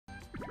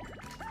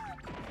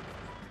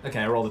Okay,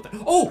 I rolled it.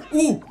 Oh!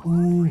 Ooh!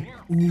 Ooh!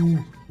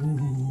 Ooh!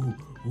 Ooh!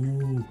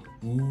 Ooh!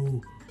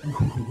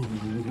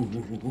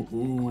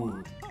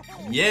 Ooh!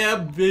 Yeah,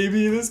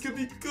 baby, this could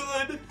be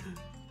good.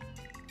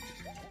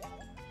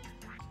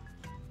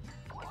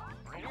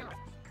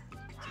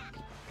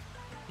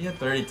 Yeah,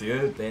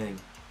 32. Dang.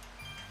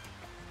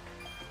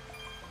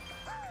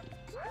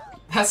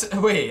 That's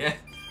wait.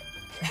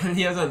 And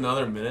he has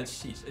another minute.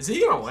 Sheesh. Is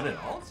he gonna win it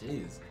all?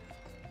 Jeez.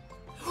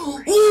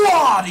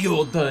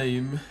 Audio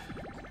time.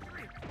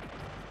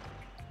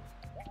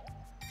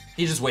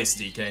 He just wastes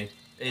DK.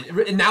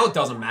 Now it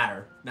doesn't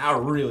matter. Now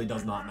it really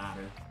does not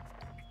matter.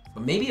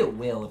 But maybe it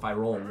will if I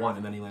roll a 1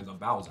 and then he lands on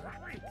Bowser.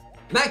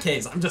 In that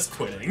case, I'm just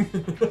quitting.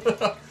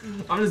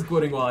 I'm just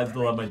quitting while I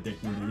still have my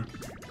dignity.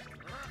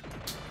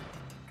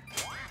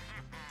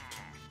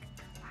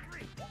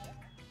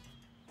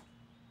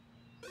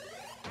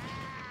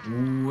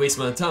 Waste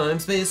my time,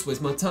 space,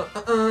 waste my time.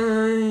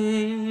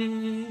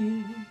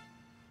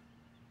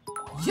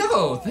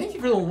 Yo, thank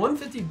you for the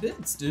 150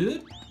 bits,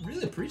 dude.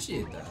 Really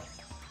appreciate that.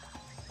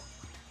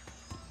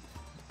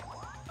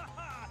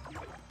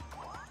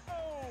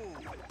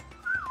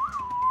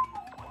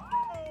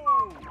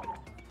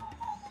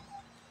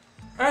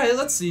 Alright,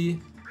 let's see.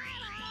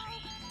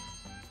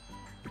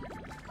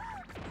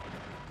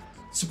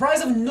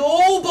 Surprise of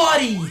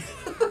nobody!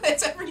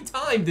 It's every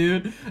time,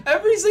 dude.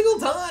 Every single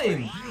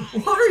time.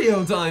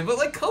 Wario time, but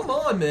like, come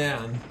on,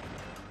 man.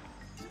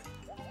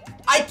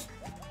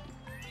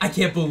 I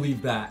can't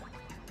believe that.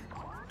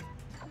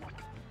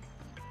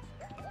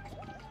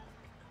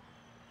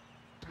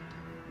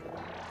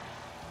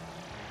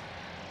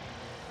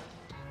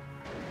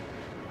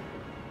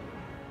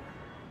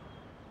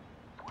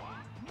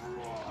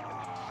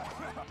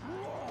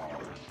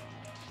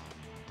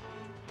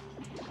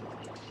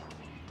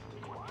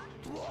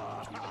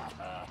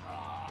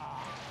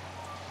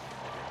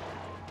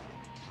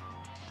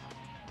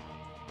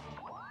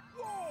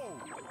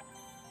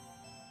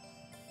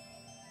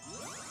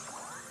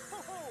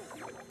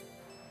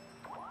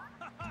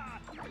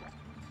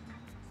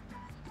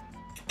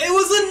 It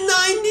was a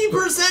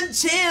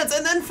 90% chance,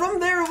 and then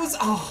from there it was,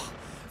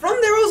 from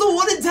there it was a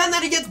 1 in 10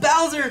 that he gets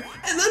Bowser,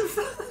 and then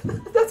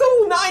that's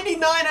a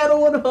 99 out of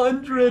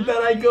 100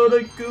 that I go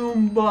to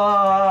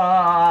Goomba.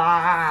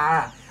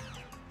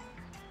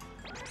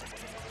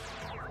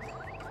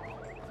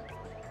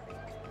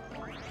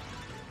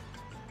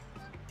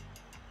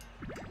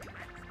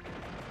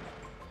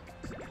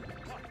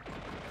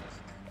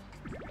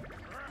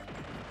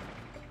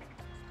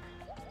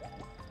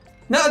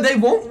 No, they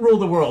won't rule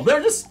the world.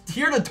 They're just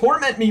here to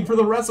torment me for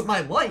the rest of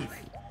my life.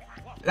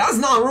 That's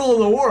not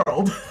ruling the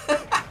world.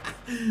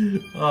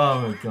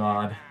 Oh my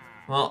god.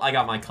 Well, I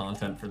got my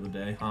content for the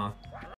day, huh?